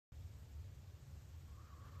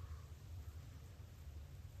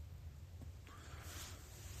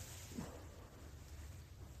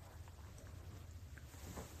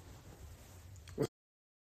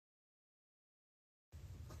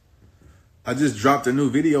I just dropped a new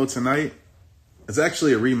video tonight. It's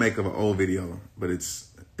actually a remake of an old video, but it's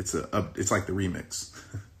like the remix.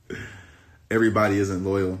 Everybody Isn't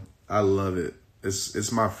Loyal. I love it.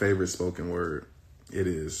 It's my favorite spoken word. It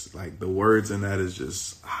is. Like, the words in that is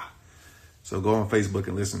just So go on Facebook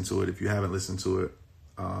and listen to it. If you haven't listened to it,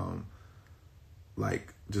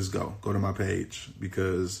 just go to my page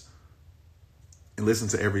and listen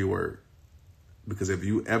to every word. Because if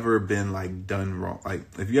you ever been done wrong,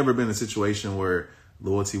 if you ever been in a situation where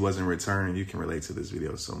loyalty wasn't returned, you can relate to this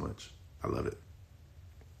video so much. I love it.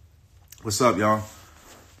 What's up, y'all?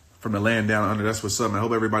 From the land down under, that's what's up, man. I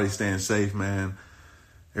hope everybody's staying safe, man.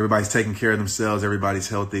 Everybody's taking care of themselves. Everybody's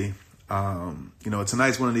healthy.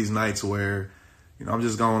 Tonight's one of these nights where, I'm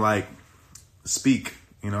just going to speak.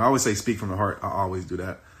 I always say speak from the heart. I always do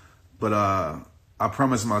that. But I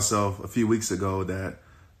promised myself a few weeks ago that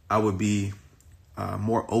I would be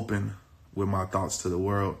more open with my thoughts to the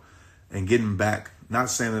world and getting back,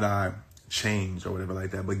 not saying that I changed or whatever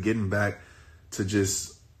like that, but getting back to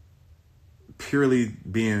just purely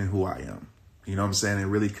being who I am, you know what I'm saying?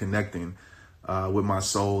 And really connecting with my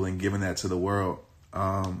soul and giving that to the world.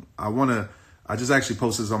 I just actually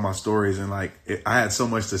posted this on my stories and I had so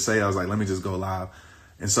much to say. I was like, let me just go live.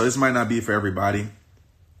 And so this might not be for everybody.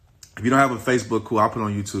 If you don't have a Facebook, cool, I'll put it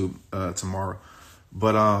on YouTube tomorrow.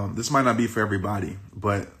 But this might not be for everybody,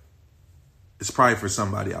 but it's probably for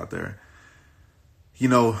somebody out there.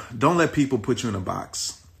 Don't let people put you in a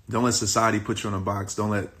box. Don't let society put you in a box.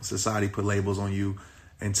 Don't let society put labels on you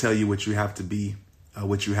and tell you what you have to be,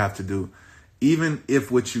 what you have to do. Even if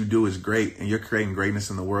what you do is great and you're creating greatness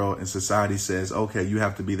in the world and society says, okay, you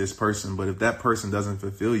have to be this person. But if that person doesn't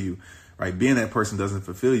fulfill you, right, being that person doesn't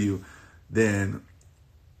fulfill you, then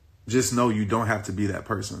just know you don't have to be that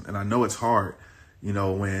person. And I know it's hard,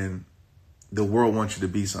 when the world wants you to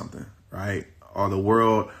be something, right? Or the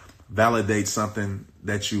world validates something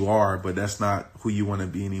that you are, but that's not who you want to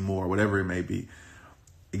be anymore, whatever it may be.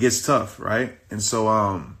 It gets tough, right? And so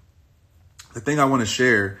the thing I want to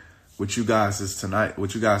share with you guys tonight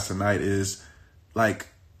is when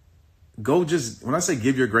I say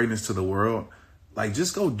give your greatness to the world,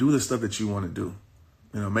 just go do the stuff that you want to do.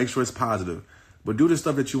 Make sure it's positive, but do the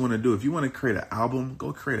stuff that you want to do. If you want to create an album,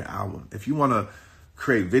 go create an album. If you want to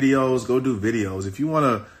create videos, go do videos. If you want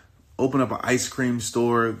to open up an ice cream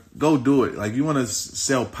store, go do it. You want to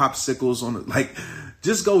sell popsicles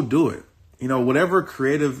just go do it. Whatever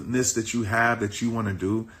creativeness that you have that you want to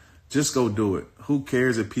do, just go do it. Who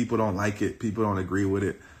cares if people don't like it, people don't agree with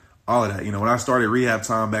it, all of that. When I started Rehab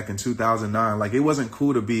Time back in 2009, it wasn't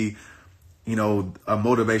cool to be, a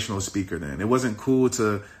motivational speaker then. It wasn't cool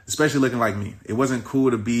to, especially looking like me, it wasn't cool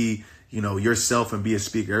to be, yourself and be a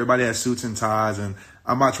speaker. Everybody has suits and ties, and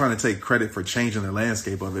I'm not trying to take credit for changing the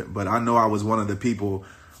landscape of it, but I know I was one of the people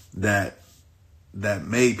that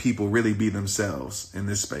made people really be themselves in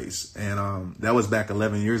this space. And that was back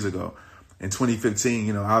 11 years ago. In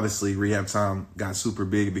 2015, obviously Rehab Time got super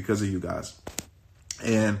big because of you guys.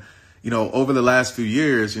 And, over the last few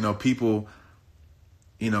years, people,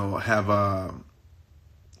 have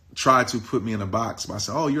tried to put me in a box by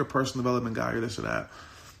saying, oh, you're a personal development guy or this or that.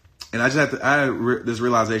 And I had this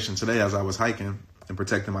realization today as I was hiking and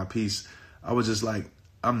protecting my peace. I was just like,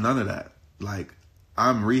 I'm none of that.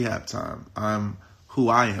 I'm Rehab Time. I'm who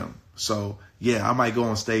I am. So yeah, I might go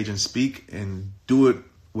on stage and speak and do it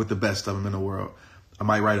with the best of them in the world. I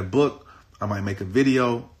might write a book. I might make a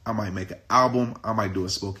video. I might make an album. I might do a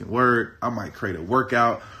spoken word. I might create a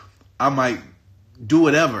workout. I might do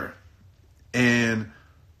whatever. And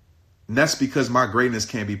that's because my greatness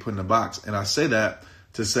can't be put in a box. And I say that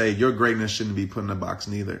to say your greatness shouldn't be put in a box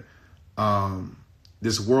neither.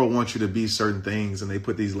 This world wants you to be certain things, and they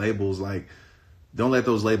put these labels. Don't let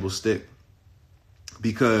those labels stick,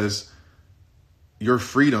 because your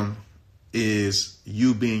freedom is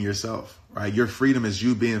you being yourself, right? Your freedom is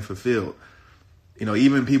you being fulfilled.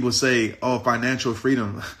 Even people say, oh, financial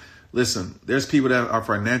freedom. Listen, there's people that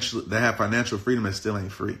have financial freedom that still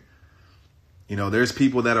ain't free. There's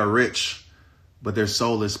people that are rich, but their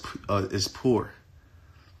soul is poor.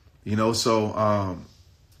 So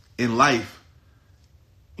in life,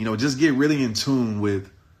 just get really in tune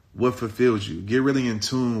with what fulfills you. Get really in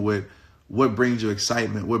tune with what brings you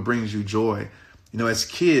excitement, what brings you joy. As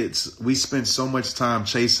kids, we spend so much time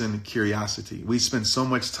chasing curiosity. We spend so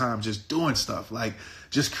much time just doing stuff,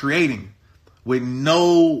 just creating with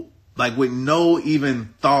no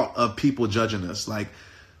even thought of people judging us.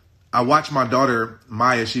 I watch my daughter,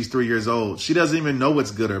 Maya, she's 3 years old. She doesn't even know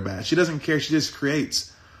what's good or bad. She doesn't care. She just creates.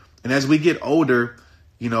 And as we get older,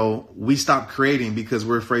 we stop creating because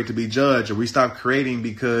we're afraid to be judged, or we stop creating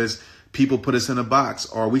because people put us in a box,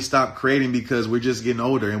 or we stop creating because we're just getting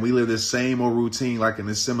older and we live this same old routine, like in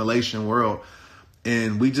this simulation world.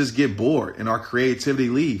 And we just get bored and our creativity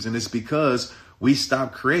leaves. And it's because we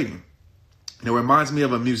stop creating. And it reminds me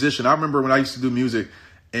of a musician. I remember when I used to do music,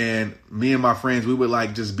 and me and my friends, we would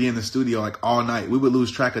like just be in the studio like all night. We would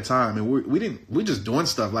lose track of time, and we just doing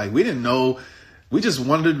stuff. Like we didn't know, we just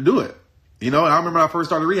wanted to do it. And I remember when I first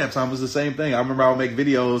started Rehab Time, it was the same thing. I remember I would make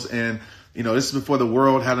videos, and this is before the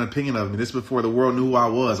world had an opinion of me. This is before the world knew who I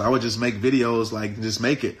was. I would just make videos, like just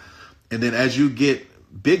make it. And then as you get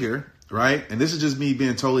bigger, right? And this is just me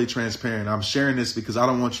being totally transparent. I'm sharing this because I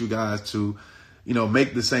don't want you guys to,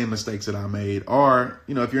 make the same mistakes that I made, or,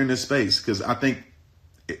 if you're in this space, because I think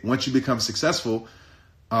once you become successful,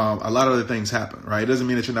 a lot of other things happen, right? It doesn't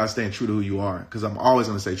mean that you're not staying true to who you are, because I'm always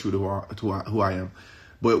going to stay true to who I am.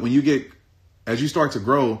 But when as you start to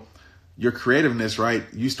grow, your creativeness, right?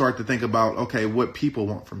 You start to think about, okay, what people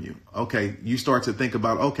want from you. Okay. You start to think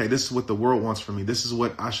about, okay, this is what the world wants from me. This is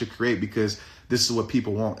what I should create because this is what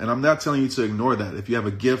people want. And I'm not telling you to ignore that. If you have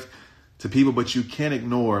a gift to people, but you can't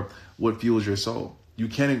ignore what fuels your soul. You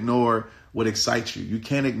can't ignore what excites you. You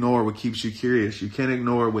can't ignore what keeps you curious. You can't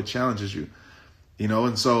ignore what challenges you,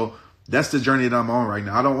 and so that's the journey that I'm on right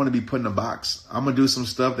now. I don't want to be put in a box. I'm going to do some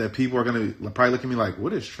stuff that people are going to probably look at me like,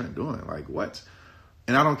 what is Trent doing? Like, what?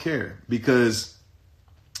 And I don't care, because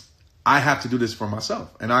I have to do this for myself.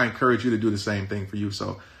 And I encourage you to do the same thing for you.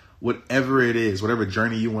 So whatever it is, whatever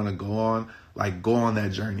journey you want to go on, like go on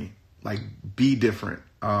that journey, like be different.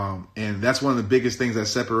 And that's one of the biggest things that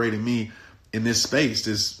separated me in this space,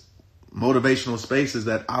 this motivational space, is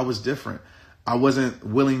that I was different. I wasn't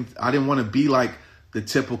willing. I didn't want to be like the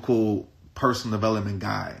typical personal development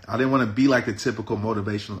guy. I didn't want to be like the typical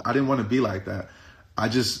motivational. I didn't want to be like that. I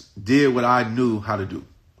just did what I knew how to do.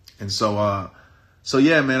 And so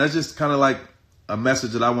yeah, man, that's just kind of like a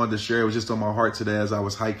message that I wanted to share. It was just on my heart today as I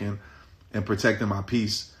was hiking and protecting my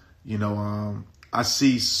peace. I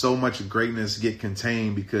see so much greatness get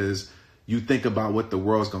contained because you think about what the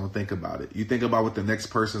world's going to think about it. You think about what the next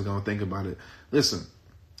person's going to think about it. Listen,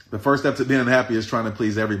 the first step to being happy is trying to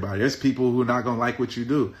please everybody. There's people who are not going to like what you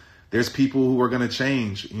do. There's people who are going to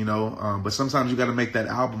change, but sometimes you got to make that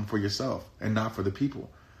album for yourself and not for the people.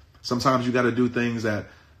 Sometimes you got to do things that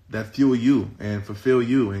fuel you and fulfill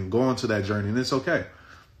you and go into that journey. And it's okay,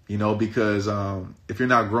 because if you're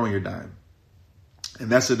not growing, you're dying. And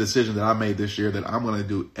that's a decision that I made this year, that I'm going to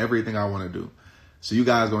do everything I want to do. So you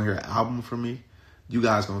guys going to hear an album from me. You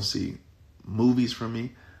guys going to see movies from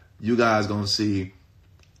me. You guys going to see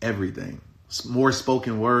everything. More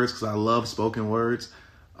spoken words, because I love spoken words.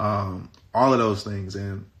 All of those things.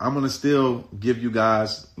 And I'm going to still give you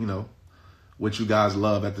guys, what you guys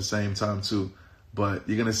love at the same time too. But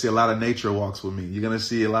you're going to see a lot of nature walks with me. You're going to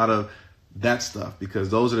see a lot of that stuff, because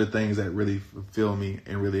those are the things that really fulfill me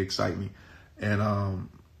and really excite me. And,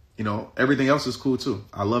 everything else is cool too.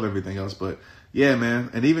 I love everything else, but yeah,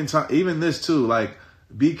 man. And even this too, like,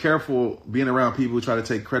 be careful being around people who try to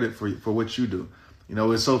take credit for what you do.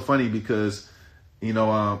 It's so funny because,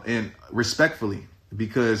 and respectfully,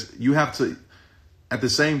 because you have to, at the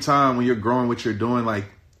same time, when you're growing what you're doing, like,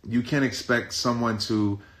 you can't expect someone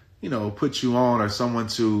to, put you on, or someone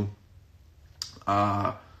to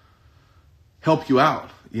help you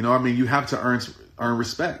out. You have to earn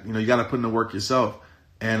respect. You got to put in the work yourself.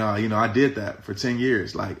 And, I did that for 10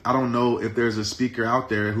 years. Like, I don't know if there's a speaker out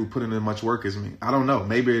there who put in as much work as me. I don't know.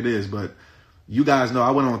 Maybe it is, but you guys know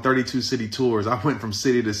I went on 32 city tours. I went from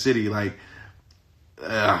city to city. Like,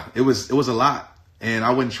 it was a lot. And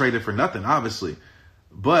I wouldn't trade it for nothing, obviously.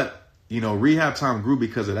 But, Rehab Time grew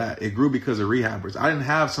because of that. It grew because of rehabbers. I didn't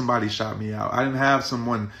have somebody shout me out. I didn't have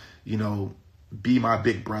someone, be my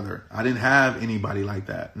big brother. I didn't have anybody like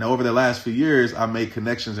that. Now, over the last few years, I've made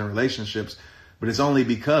connections and relationships, but it's only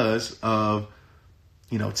because of,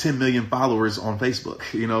 10 million followers on Facebook,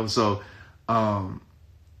 so,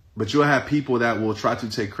 but you'll have people that will try to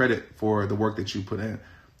take credit for the work that you put in.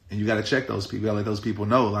 And you got to check those people. You got to let those people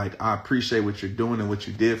know, like, I appreciate what you're doing and what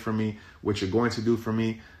you did for me, what you're going to do for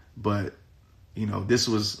me. But, this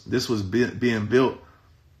was being built,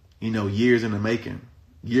 years in the making.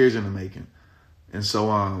 And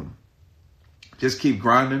so, just keep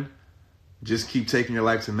grinding, just keep taking your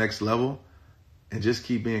life to the next level, and just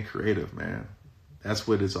keep being creative, man. That's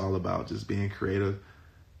what it's all about. Just being creative.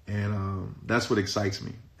 And, that's what excites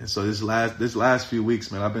me. And so this last few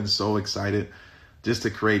weeks, man, I've been so excited just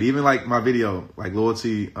to create, even like my video, like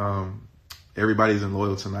loyalty, everybody's in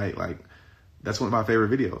loyal tonight. Like, that's one of my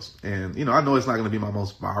favorite videos. And, I know it's not going to be my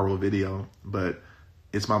most viral video, but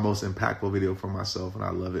it's my most impactful video for myself, and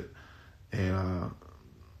I love it. And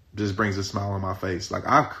just brings a smile on my face. Like,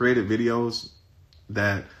 I've created videos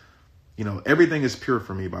that, you know, everything is pure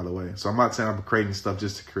for me, by the way. So I'm not saying I'm creating stuff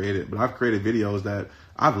just to create it, but I've created videos that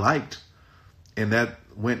I've liked and that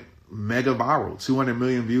went mega viral, 200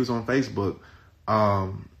 million views on Facebook.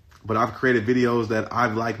 But I've created videos that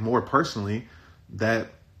I've liked more personally that,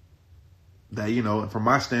 you know, from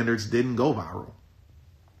my standards didn't go viral.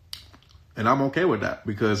 And I'm okay with that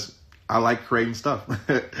because I like creating stuff.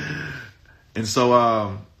 And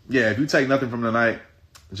so, yeah, if you take nothing from the night,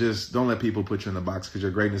 just don't let people put you in the box, because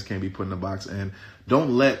your greatness can't be put in a box. And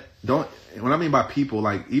when I mean by people,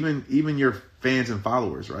 like even your fans and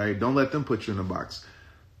followers, right? Don't let them put you in a box,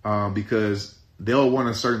 because they'll want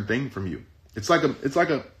a certain thing from you. It's like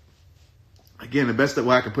again, the best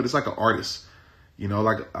way I can put it, it's like an artist. You know,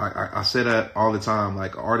 like I say that all the time.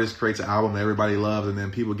 Like, an artist creates an album that everybody loves, and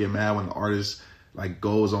then people get mad when the artist like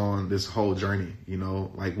goes on this whole journey. You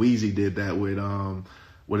know, like Weezy did that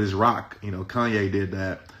with his rock. You know, Kanye did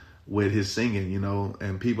that with his singing. You know,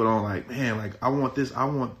 and people don't like, man, like I want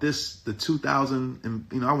this, the 2000, and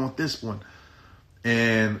you know, I want this one.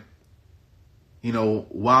 And you know,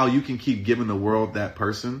 while you can keep giving the world that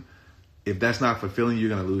person, if that's not fulfilling, you're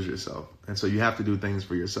going to lose yourself. And so you have to do things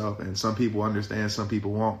for yourself. And some people understand, some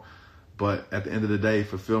people won't. But at the end of the day,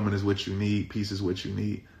 fulfillment is what you need. Peace is what you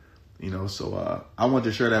need. You know, so I wanted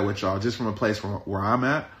to share that with y'all just from a place where I'm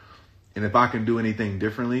at. And if I can do anything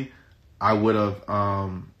differently, I would have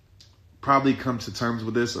probably come to terms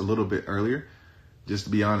with this a little bit earlier, just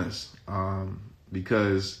to be honest.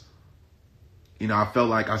 Because, you know, I felt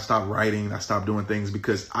like I stopped writing, I stopped doing things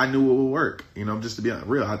because I knew it would work. You know, just to be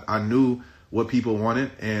real, I knew what people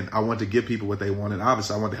wanted, and I wanted to give people what they wanted.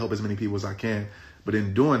 Obviously, I wanted to help as many people as I can. But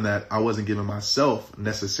in doing that, I wasn't giving myself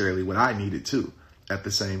necessarily what I needed to at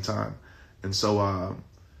the same time. And so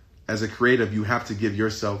as a creative, you have to give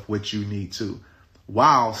yourself what you need to,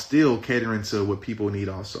 while still catering to what people need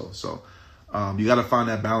also. So you got to find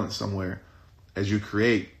that balance somewhere as you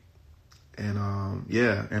create. And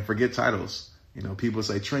yeah, and forget titles. You know, people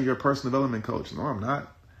say, Trent, you're a personal development coach. No, I'm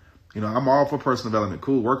not. You know, I'm all for personal development.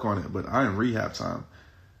 Cool, work on it. But I am rehab time.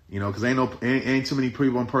 You know, because ain't too many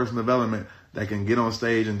people in personal development that can get on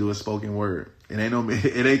stage and do a spoken word. It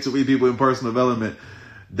ain't too many people in personal development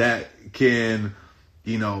that can,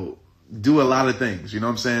 you know, do a lot of things. You know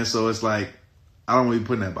what I'm saying? So it's like, I don't want to be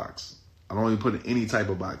put in that box. I don't want to be put in any type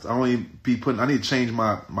of box. I need to change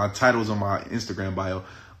my titles on my Instagram bio.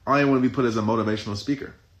 I don't even want to be put as a motivational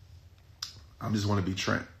speaker. I just want to be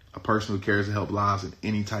Trent, a person who cares to help lives in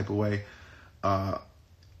any type of way.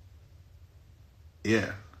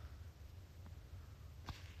 Yeah.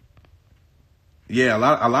 Yeah,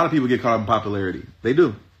 a lot of people get caught up in popularity. They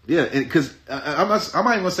do. Yeah, because I'm not even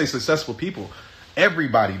going to say successful people.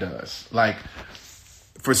 Everybody does. Like,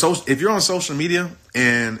 if you're on social media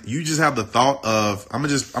and you just have the thought of,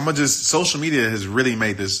 social media has really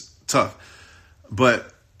made this tough.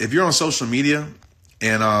 But if you're on social media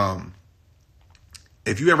and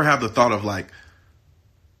if you ever have the thought of like,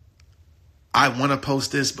 I want to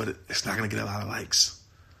post this, but it's not going to get a lot of likes,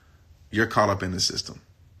 you're caught up in the system.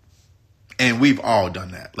 And we've all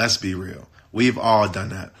done that. Let's be real. We've all done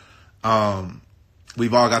that.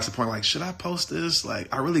 We've all got to the point like, should I post this?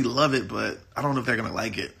 Like, I really love it, but I don't know if they're going to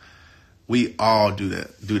like it. We all do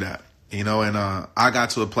that, you know, and I got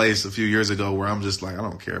to a place a few years ago where I'm just like, I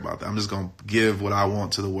don't care about that. I'm just going to give what I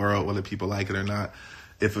want to the world, whether people like it or not,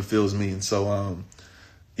 if it fulfills me. And so,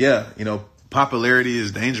 yeah, you know, popularity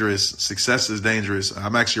is dangerous. Success is dangerous.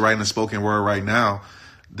 I'm actually writing a spoken word right now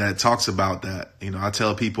that talks about that. You know, I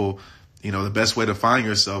tell people, you know, the best way to find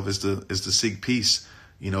yourself is to seek peace.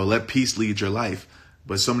 You know, let peace lead your life.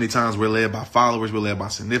 But so many times we're led by followers, we're led by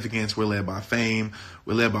significance, we're led by fame,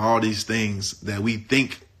 we're led by all these things that we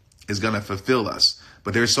think is going to fulfill us.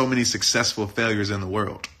 But there's so many successful failures in the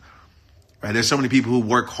world, right? There's so many people who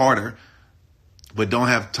work harder but don't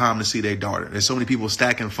have time to see their daughter. There's so many people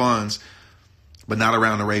stacking funds but not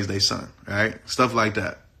around to raise their son, right? Stuff like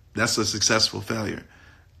that. That's a successful failure.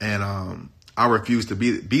 And I refuse to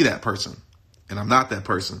be that person. And I'm not that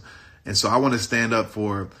person. And so I want to stand up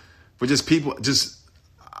for just people.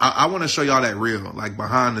 I want to show y'all that real, like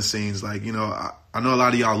behind the scenes. Like, you know, I know a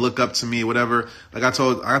lot of y'all look up to me, whatever. Like I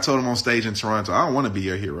told him on stage in Toronto, I don't want to be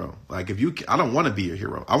your hero. Like I don't want to be your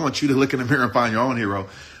hero. I want you to look in the mirror and find your own hero.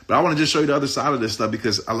 But I want to just show you the other side of this stuff,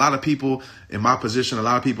 because a lot of people in my position, a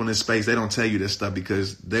lot of people in this space, they don't tell you this stuff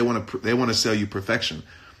because they want to sell you perfection,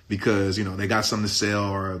 because, you know, they got something to sell,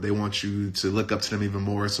 or they want you to look up to them even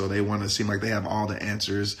more. So they want to seem like they have all the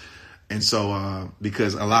answers. And so,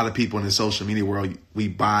 because a lot of people in the social media world, we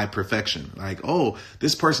buy perfection. Like, oh,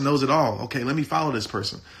 this person knows it all. Okay, let me follow this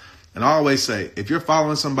person. And I always say, if you're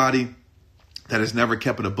following somebody that has never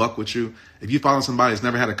kept it a buck with you, if you follow somebody that's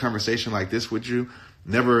never had a conversation like this with you,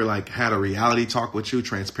 never like had a reality talk with you,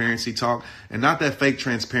 transparency talk, and not that fake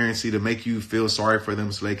transparency to make you feel sorry for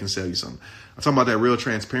them so they can sell you something. I'm talking about that real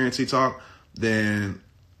transparency talk, then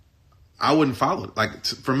I wouldn't follow it. Like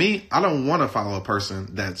for me, I don't want to follow a person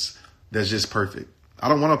that's just perfect. I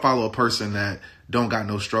don't want to follow a person that don't got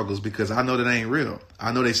no struggles, because I know that ain't real.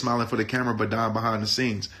 I know they smiling for the camera, but dying behind the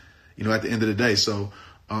scenes, you know, at the end of the day. So,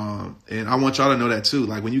 and I want y'all to know that too.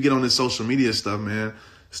 Like when you get on this social media stuff, man,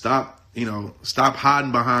 stop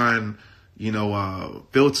hiding behind,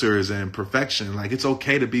 filters and perfection. Like it's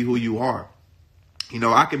okay to be who you are. You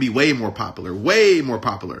know, I could be way more popular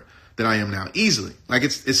than I am now, easily. Like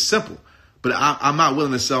it's simple, but I'm not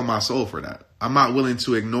willing to sell my soul for that. I'm not willing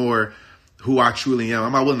to ignore who I truly am.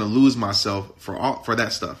 I'm not willing to lose myself for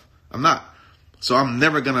that stuff. I'm not. So I'm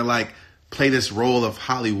never going to like play this role of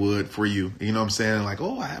Hollywood for you. You know what I'm saying? Like,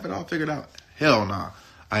 oh, I have it all figured out. Hell nah.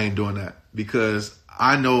 I ain't doing that, because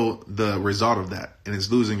I know the result of that, and it's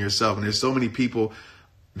losing yourself. And there's so many people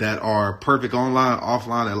that are perfect online,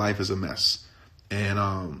 offline, their life is a mess.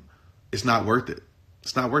 And it's not worth it.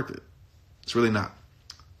 It's not worth it. It's really not.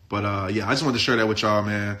 But yeah, I just wanted to share that with y'all,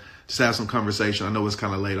 man. Just have some conversation. I know it's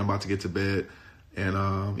kind of late. I'm about to get to bed.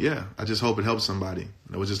 And yeah, I just hope it helps somebody.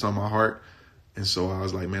 It was just on my heart. And so I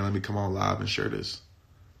was like, man, let me come on live and share this.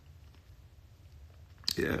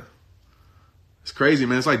 Yeah. It's crazy,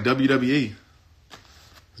 man. It's like WWE.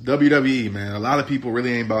 It's WWE, man. A lot of people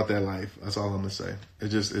really ain't about that life. That's all I'm going to say.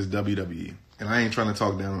 It's WWE. And I ain't trying to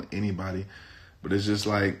talk down on anybody, but it's just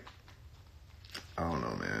like, I don't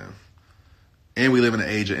know, man. And we live in an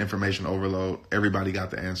age of information overload. Everybody got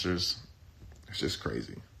the answers. It's just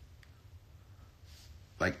crazy.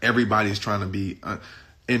 Like everybody's trying to be,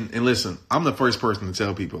 and listen, I'm the first person to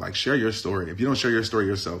tell people, like, share your story. If you don't share your story,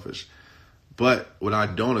 you're selfish. But what I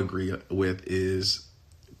don't agree with is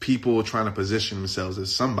people trying to position themselves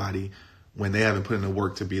as somebody when they haven't put in the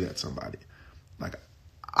work to be that somebody. Like,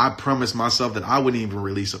 I promised myself that I wouldn't even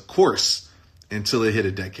release a course until it hit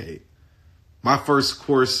a decade. My first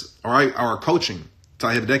course, or coaching, until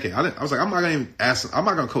I hit a decade. I was like, I'm not going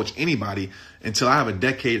to coach anybody until I have a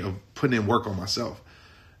decade of putting in work on myself.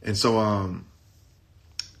 And so,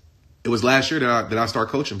 it was last year that I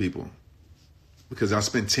started coaching people, because I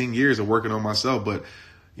spent 10 years of working on myself. But,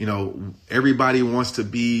 everybody wants to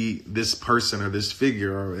be this person or this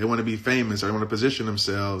figure, or they want to be famous, or they want to position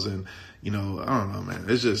themselves. And, I don't know, man.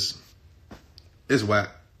 It's whack.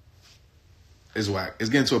 It's whack. It's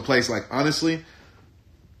getting to a place, like, honestly,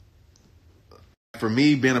 for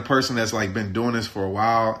me, being a person that's like been doing this for a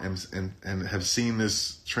while and have seen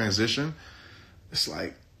this transition, it's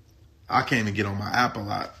like I can't even get on my app a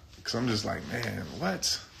lot, because I'm just like, man,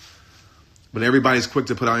 what? But everybody's quick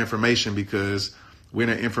to put out information, because we're in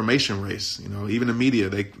an information race. Even the media,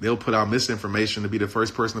 they'll put out misinformation to be the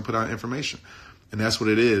first person to put out information. And that's what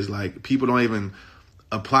it is. Like, people don't even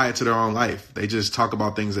apply it to their own life. They just talk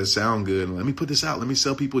about things that sound good. Let me put this out. Let me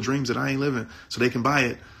sell people dreams that I ain't living so they can buy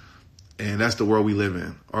it. And that's the world we live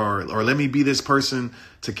in. Or let me be this person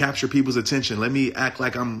to capture people's attention. Let me act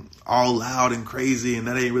like I'm all loud and crazy, and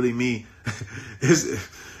that ain't really me.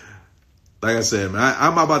 Like I said, man,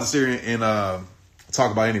 I'm not about to sit here and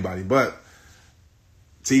talk about anybody, but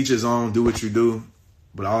to each his own, do what you do.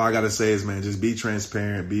 But all I got to say is, man, just be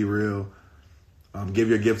transparent, be real, give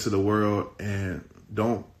your gift to the world, and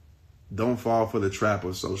don't fall for the trap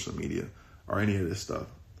of social media or any of this stuff.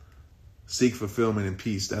 Seek fulfillment and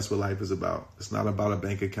peace. That's what life is about. It's not about a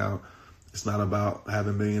bank account. It's not about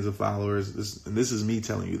having millions of followers. This is me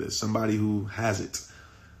telling you this, somebody who has it.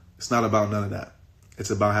 It's not about none of that.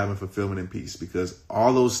 It's about having fulfillment and peace, because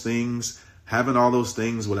having all those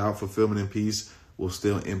things without fulfillment and peace will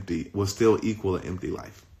still equal an empty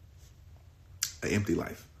life. An empty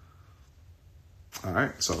life. All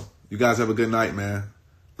right. So you guys have a good night, man.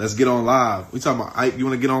 Let's get on live. We talking about, you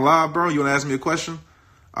want to get on live, bro? You want to ask me a question?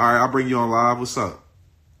 All right, I'll bring you on live. What's up?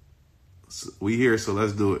 We here, so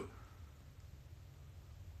let's do it.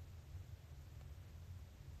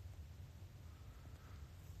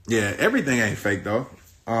 Yeah, everything ain't fake, though.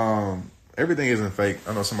 Everything isn't fake.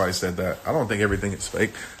 I know somebody said that. I don't think everything is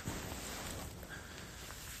fake.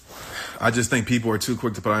 I just think people are too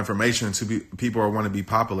quick to put out information. People want to be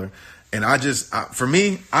popular. And for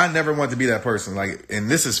me, I never want to be that person. Like,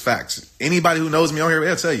 and this is facts. Anybody who knows me on here,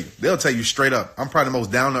 they'll tell you straight up. I'm probably the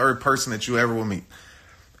most down to earth person that you ever will meet.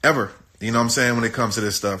 Ever. You know what I'm saying? When it comes to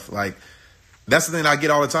this stuff, like, that's the thing I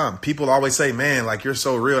get all the time. People always say, man, like, you're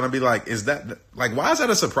so real. And I'll be like, why is that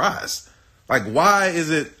a surprise? Like, why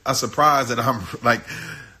is it a surprise that I'm like,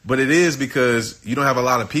 But it is because you don't have a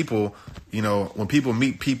lot of people, you know, when people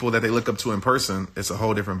meet people that they look up to in person, it's a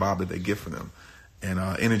whole different vibe that they get from them. And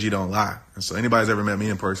energy don't lie. And so anybody's ever met me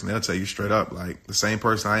in person, they'll tell you straight up, like, the same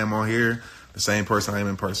person I am on here, the same person I am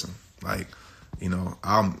in person. Like, you know,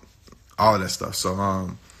 I'm all of that stuff. So,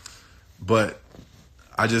 but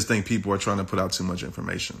I just think people are trying to put out too much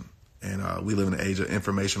information. And we live in an age of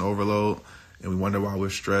information overload, and we wonder why we're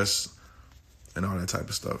stressed and all that type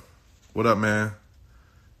of stuff. What up, man?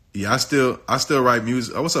 Yeah, I still write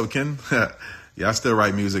music. Oh, what's up, Ken? Yeah, I still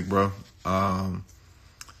write music, bro.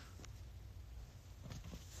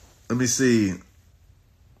 Let me see.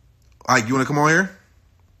 Ike, you want to come on here?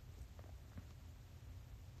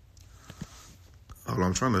 Hold on,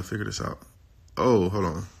 I'm trying to figure this out. Oh, hold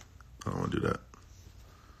on. I don't want to do that.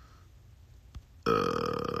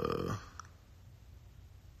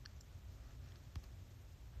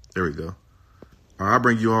 There we go. All right, I'll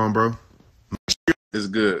bring you on, bro. It's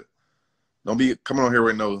good. Don't be coming on here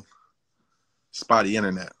with no spotty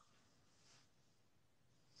internet.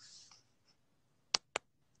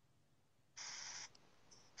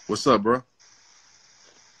 What's up, bro?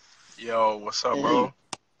 Yo, what's up, bro?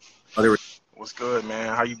 Oh, there we What's good,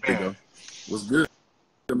 man? How you There been? you go. What's good,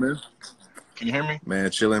 man? Can you hear me?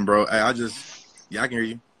 Man, chilling, bro. Hey, yeah, I can hear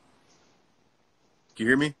you. Can you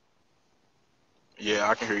hear me? Yeah,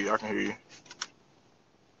 I can hear you. I can hear you.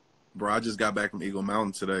 Bro, I just got back from Eagle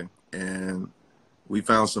Mountain today, and we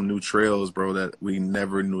found some new trails, bro, that we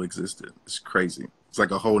never knew existed. It's crazy. It's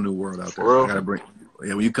like a whole new world out there. For real? I gotta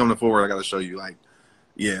when you come to Forward, I gotta show you, like,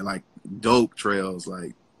 yeah, like dope trails.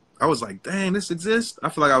 Like, I was like, dang, this exists. I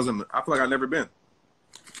feel like I've never been.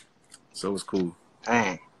 So it was cool.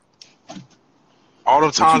 Dang. All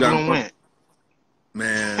the times we went.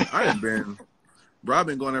 Man, I have been, bro. I've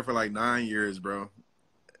been going there for like 9 years, bro.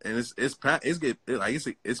 And it's packed.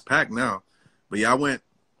 It's packed now. But yeah, I went.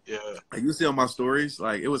 Yeah. Like, you see on my stories,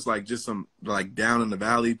 like, it was like just some like down in the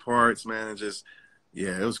valley parts, man. And just,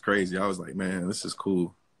 yeah, it was crazy. I was like, man, this is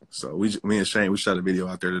cool. So me and Shane, we shot a video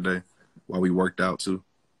out there today while we worked out too.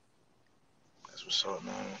 That's what's up,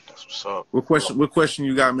 man. That's what's up. What question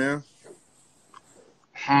you got, man?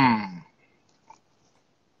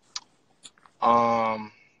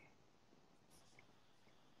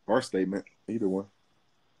 Or statement, either one.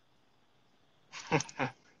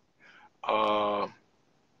 Yo,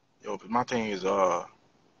 but my thing is,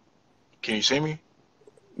 can you see me?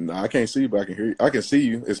 No, I can't see you, but I can hear you. I can see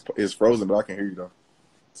you. It's frozen, but I can hear you though.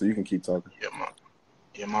 So you can keep talking.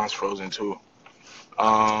 Yeah, mine's frozen too.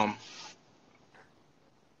 I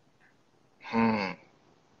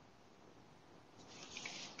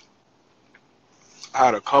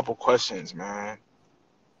had a couple questions, man.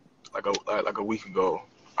 Like a week ago.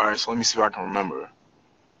 All right, so let me see if I can remember.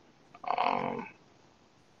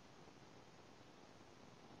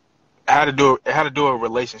 It had to do with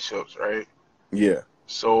relationships, right? Yeah.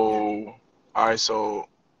 So, all right, so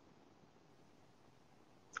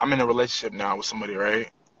I'm in a relationship now with somebody, right?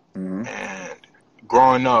 Mm-hmm. And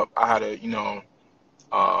growing up, I had a,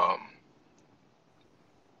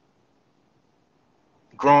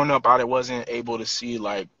 growing up, I wasn't able to see,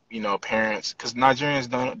 like, parents, because Nigerians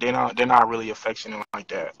they're not really affectionate like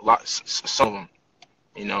that. Some of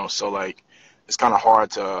them, so like it's kind of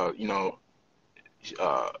hard to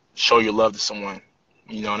show your love to someone.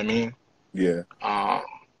 You know what I mean? Yeah.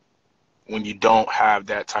 When you don't have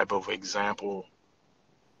that type of example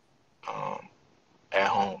at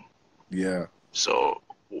home. Yeah. So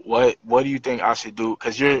what do you think I should do?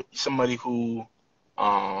 Because you're somebody who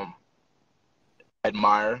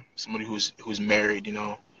admire, somebody who's married,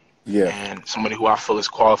 Yeah. and somebody who I feel is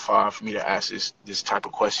qualified for me to ask this type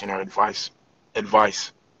of question or advice,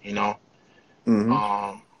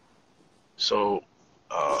 Mm-hmm. So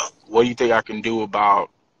what do you think I can do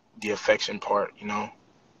about the affection part,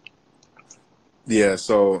 Yeah,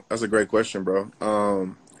 so that's a great question, bro.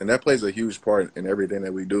 And that plays a huge part in everything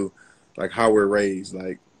that we do, like how we're raised.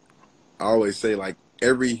 Like, I always say, like,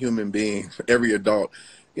 every human being, every adult,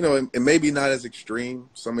 it may be not as extreme,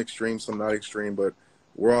 some not extreme, but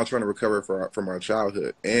we're all trying to recover from our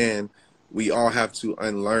childhood, and we all have to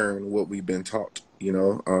unlearn what we've been taught,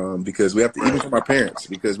 because we have to, even from our parents,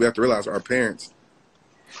 because we have to realize our parents.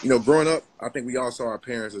 Growing up, I think we all saw our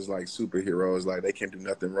parents as like superheroes, like they can't do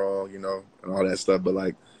nothing wrong, and all that stuff. But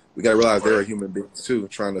like, we got to realize they're human beings too,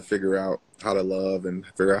 trying to figure out how to love and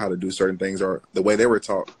figure out how to do certain things, or the way they were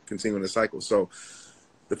taught, continuing the cycle. So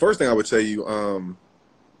the first thing I would tell you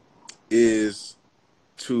is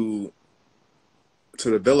to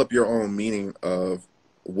develop your own meaning of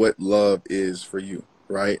what love is for you,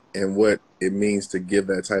 right? And what it means to give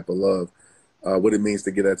that type of love, what it means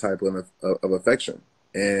to give that type of affection.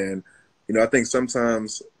 And, you know, I think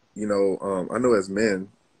sometimes, you know, I know as men,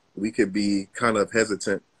 we could be kind of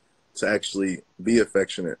hesitant to actually be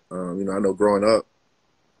affectionate. You know, I know growing up,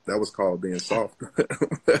 that was called being soft.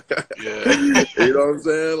 Yeah. You know what I'm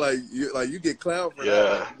saying? Like you get clowned for that.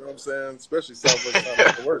 Like, Yeah. you know what I'm saying? Especially Southwest time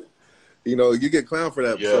after work. You know, you get clowned for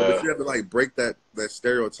that. So, but Yeah. you have to like break that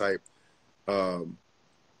stereotype, um,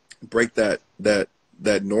 break that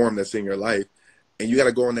norm that's in your life, and you got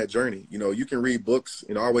to go on that journey. You know, you can read books.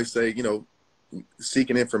 You know, I always say, you know,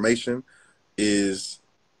 seeking information is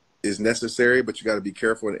necessary, but you got to be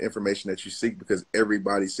careful of the information that you seek because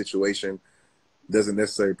everybody's situation doesn't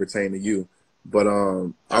necessarily pertain to you. But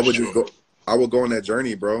That's true. I would go on that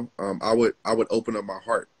journey, bro. I would open up my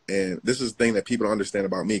heart, and this is the thing that people don't understand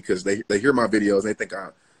about me because they hear my videos and they think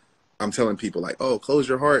I'm telling people like, oh, close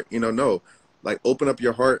your heart. You know, no, like open up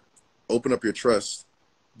your heart, open up your trust,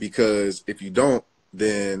 because if you don't,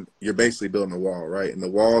 then you're basically building a wall, right? And the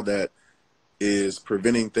wall that is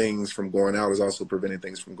preventing things from going out is also preventing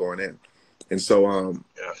things from going in. And so,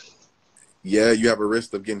 Yeah. yeah, you have a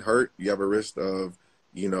risk of getting hurt. You have a risk of,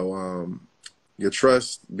 you know, your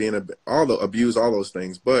trust being abused, all those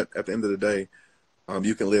things. But at the end of the day,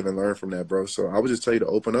 you can live and learn from that, bro. So I would just tell you to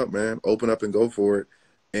open up, man. Open up and go for it,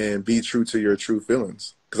 and be true to your true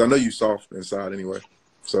feelings. Because I know you soft inside anyway.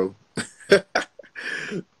 So. He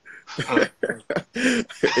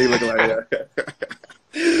looking like that.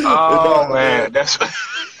 Oh man, that's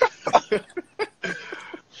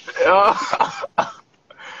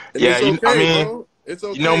And yeah. it's I okay, mean, bro. It's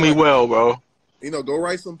you know okay. me Like, well, bro. you know, go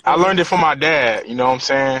write some I learned it poems. from my dad. You know what I'm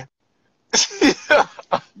saying?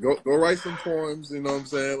 Go write some poems. You know what I'm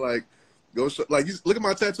saying? Like, look at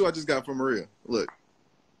my tattoo I just got from Maria. Look,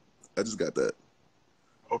 I just got that.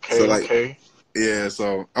 So Okay. like, Okay. yeah.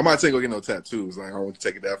 So I might take go get no tattoos. Like, I don't want to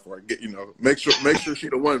take it that far. Get, you know, make sure she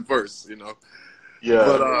the one first. You know, but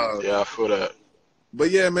Yeah. Yeah. I feel that.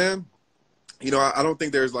 yeah, man. You know, I don't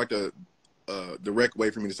think there's like a direct way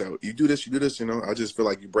for me to say, oh, you do this, you know. I just feel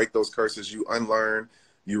like you break those curses, you unlearn,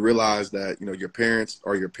 you realize that, you know, your parents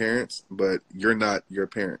are your parents, but you're not your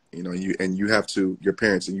parent, you know, you have to, your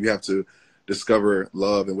parents, and you have to discover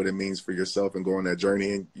love and what it means for yourself and go on that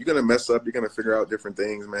journey. And you're going to mess up, you're going to figure out different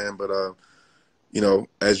things, man. But, you know,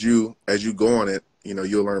 as you go on it, you know,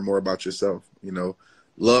 you'll learn more about yourself, you know.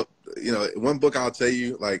 Love, you know, one book I'll tell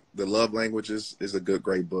you, like The Love Languages is a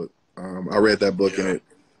great book. I read that book and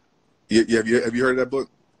Yeah. have you heard of that book,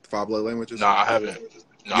 Five Love Languages? No, I haven't.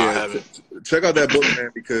 No, I Yeah, haven't. check out that book,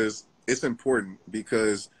 man, because it's important.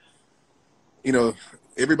 Because, you know,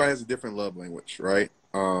 everybody has a different love language, right?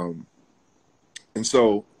 And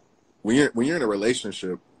so when you're in a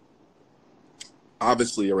relationship,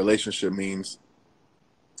 obviously a relationship means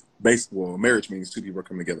marriage means two people are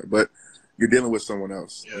coming together, but you're dealing with someone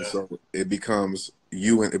else, and Yeah. so it becomes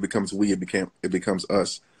you and it becomes we. It becomes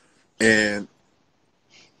us, and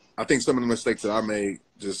I think some of the mistakes that I made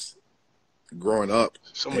just growing up.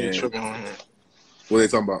 Somebody And tripping on what are they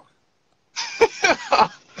talking about?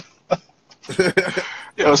 here.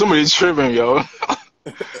 Yo, somebody's tripping, yo. What are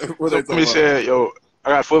they talking Somebody about? said, yo, I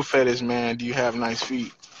got foot fetish, man. Do you have nice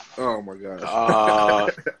feet? Oh my gosh.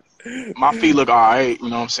 My feet look all right. You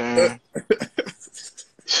know what I'm saying?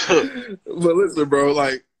 But listen, bro,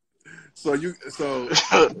 like, so you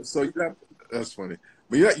have, that's funny.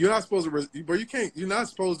 But you're not supposed to, but you're not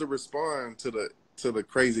supposed to respond to the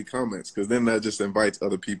crazy comments, because then that just invites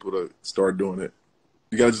other people to start doing it.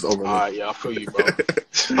 You gotta just overlook. Yeah, I feel you, bro.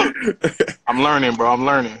 I'm learning, bro. I'm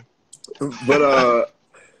learning. But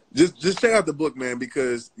just check out the book, man,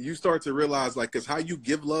 because you start to realize, like, because how you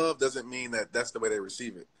give love doesn't mean that that's the way they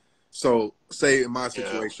receive it. So, say in my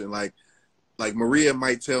situation, like Maria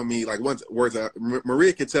might tell me, like,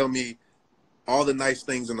 Maria could tell me all the nice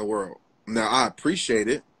things in the world. Now, I appreciate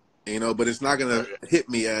it, you know, but it's not gonna hit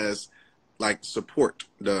me as like support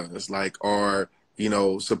does, like, or, you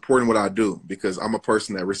know, supporting what I do, because I'm a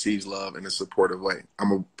person that receives love in a supportive way.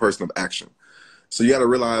 I'm a person of action. So you got to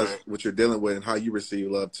realize what you're dealing with and how you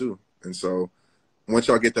receive love too. And so once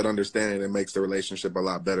y'all get that understanding, it makes the relationship a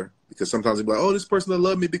lot better, because sometimes you'll be like, oh, this person will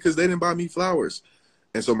love me because they didn't buy me flowers.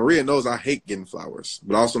 And so Maria knows I hate getting flowers,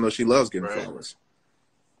 but I also know she loves getting flowers.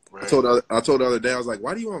 Right. I told her the other day, I was like,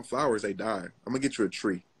 why do you want flowers? They die. I'm going to get you a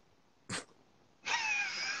tree.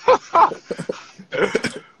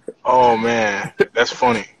 Oh, man. That's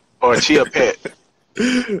funny. Or a chia pet.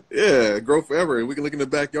 Yeah, grow forever. We can look in the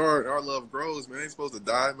backyard. Our love grows, man. It ain't supposed to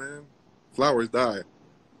die, man. Flowers die.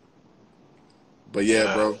 But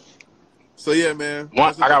yeah, bro. So yeah, man.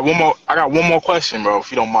 I got one more question, bro,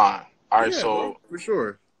 if you don't mind. All right, yeah, so bro, for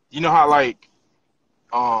sure. You know how, like,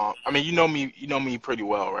 I mean, you know me pretty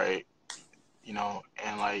well, right? you know,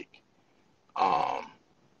 and like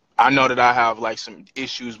I know that I have like some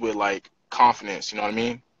issues with like confidence, you know what I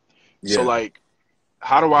mean? So Yeah. like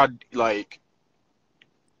how do I like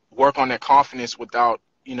work on that confidence without,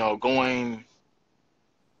 you know, going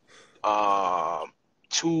uh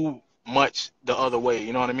too much the other way,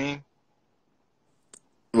 you know what I mean?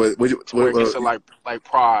 To where it gets to like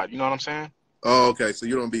pride, you know what I'm saying? oh, okay. So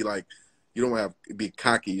you don't be like, you don't have to be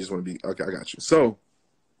cocky. You just want to be, okay, I got you. So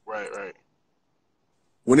Right.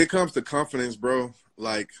 when it comes to confidence, bro,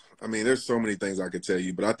 like, I mean, there's so many things I could tell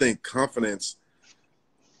you, but I think confidence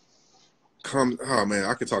comes, oh man,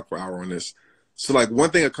 I could talk for an hour on this. So like one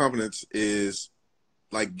thing of confidence is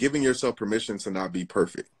like giving yourself permission to not be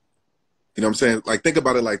perfect. You know what I'm saying? Like think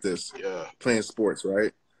about it like this, Yeah. playing sports,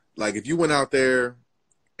 right? Like if you went out there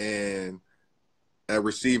and at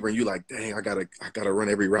receiver and you like, dang, I gotta run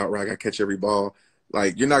every route, right? I gotta catch every ball.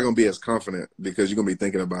 Like you're not gonna be as confident because you're gonna be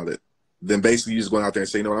thinking about it. Then basically you just going out there and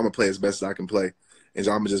say, you know what, I'm gonna play as best as I can play. And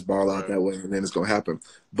so I'm gonna just ball out Right. that way and then it's gonna happen.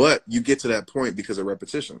 But you get to that point because of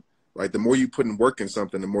repetition. Right? The more you put in work in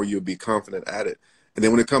something, the more you'll be confident at it. And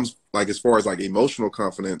then when it comes like as far as like emotional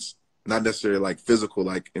confidence, not necessarily like physical,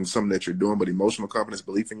 like in something that you're doing, but emotional confidence,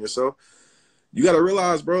 belief in yourself, you gotta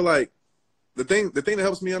realize, bro, like the thing that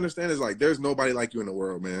helps me understand is like there's nobody like you in the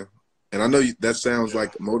world, man. And I know that sounds Yeah.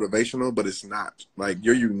 like motivational, but it's not. Like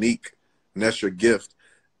you're unique, and that's your gift.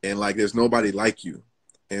 And like there's nobody like you,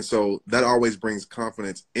 and so that always brings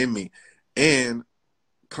confidence in me. And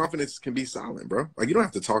confidence can be silent, bro. Like you don't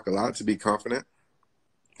have to talk a lot to be confident.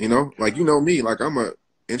 You know, like you know me, like I'm a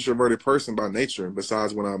introverted person by nature.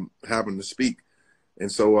 Besides when I'm having to speak,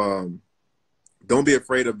 and so don't be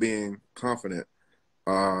afraid of being confident.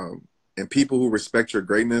 And people who respect your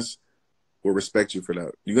greatness will respect you for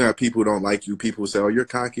that. You're gonna have people who don't like you, people who say, oh, you're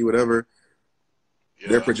cocky, whatever.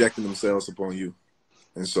 They're Yeah. projecting themselves upon you.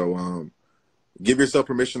 And so give yourself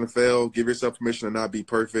permission to fail, give yourself permission to not be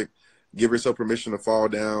perfect, give yourself permission to fall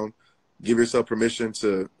down, give yourself permission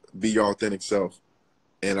to be your authentic self.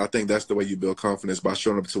 And I think that's the way you build confidence, by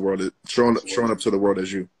showing up to the world, showing up to the world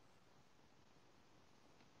as you.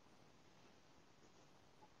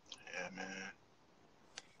 Yeah, man.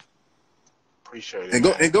 Appreciate it, And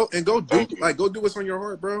go man. do Thank you. like go do what's on your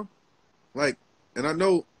heart, bro. Like, and I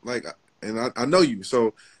know like, and I know you,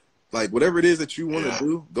 so like whatever it is that you want to Yeah.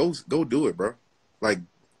 do, go do it, bro. Like,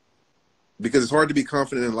 because it's hard to be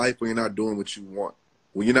confident in life when you're not doing what you want,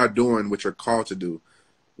 when you're not doing what you're called to do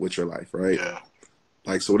with your life, right? Yeah.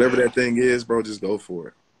 Like, so whatever Yeah. that thing is, bro, just go for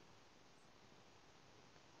it.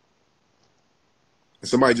 And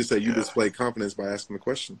somebody just said you Yeah. display confidence by asking the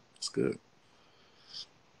question. It's good.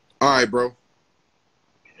 All right, bro.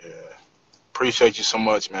 Yeah. Appreciate you so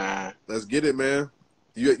much, man. Let's get it, man.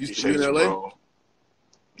 You in Appreciate you, LA? I'm bro.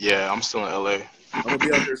 Yeah, I'm still in LA. gonna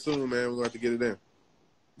be out there soon, man. We're gonna have to get it in.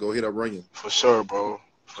 Go hit up Runyon. For sure, bro.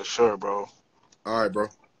 For sure, bro. All right, bro.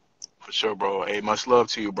 For sure, bro. Hey, much love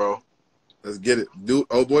to you, bro. Let's get it. Dude,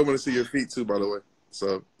 oh boy, want to see your feet too, by the way.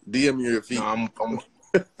 So DM me your No, feet. I'm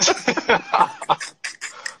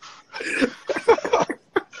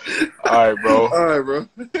All right, bro. All right, bro.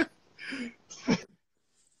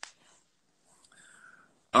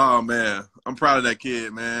 Oh man, I'm proud of that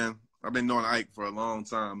kid, man. I've been knowing Ike for a long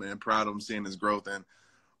time, man. Proud of him seeing his growth. And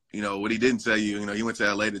you know what he didn't tell you, he went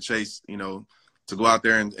to LA to chase, to go out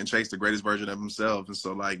there and chase the greatest version of himself. And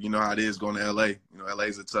so, like, you know how it is going to LA. LA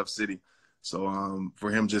is a tough city. So for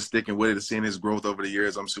him just sticking with it and seeing his growth over the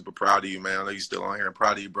years, I'm super proud of you, man. I know you're still on here. I'm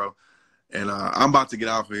proud of you, bro. And I'm about to get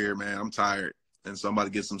out of here, man. I'm tired. And so I'm about to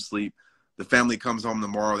get some sleep. The family comes home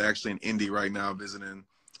tomorrow. They're actually in Indy right now visiting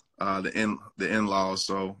the in-laws.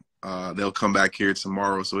 So they'll come back here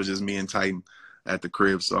tomorrow. So it's just me and Titan at the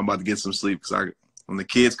crib. So I'm about to get some sleep because when the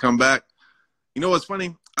kids come back, you know what's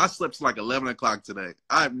funny? I slept till like 11 o'clock today.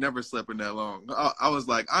 I've never slept in that long. I was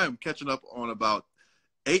like, I am catching up on about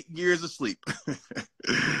 8 years of sleep.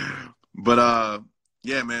 But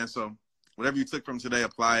yeah, man. So whatever you took from today,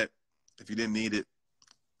 apply it. If you didn't need it,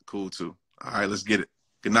 cool too. All right, let's get it.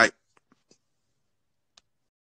 Good night.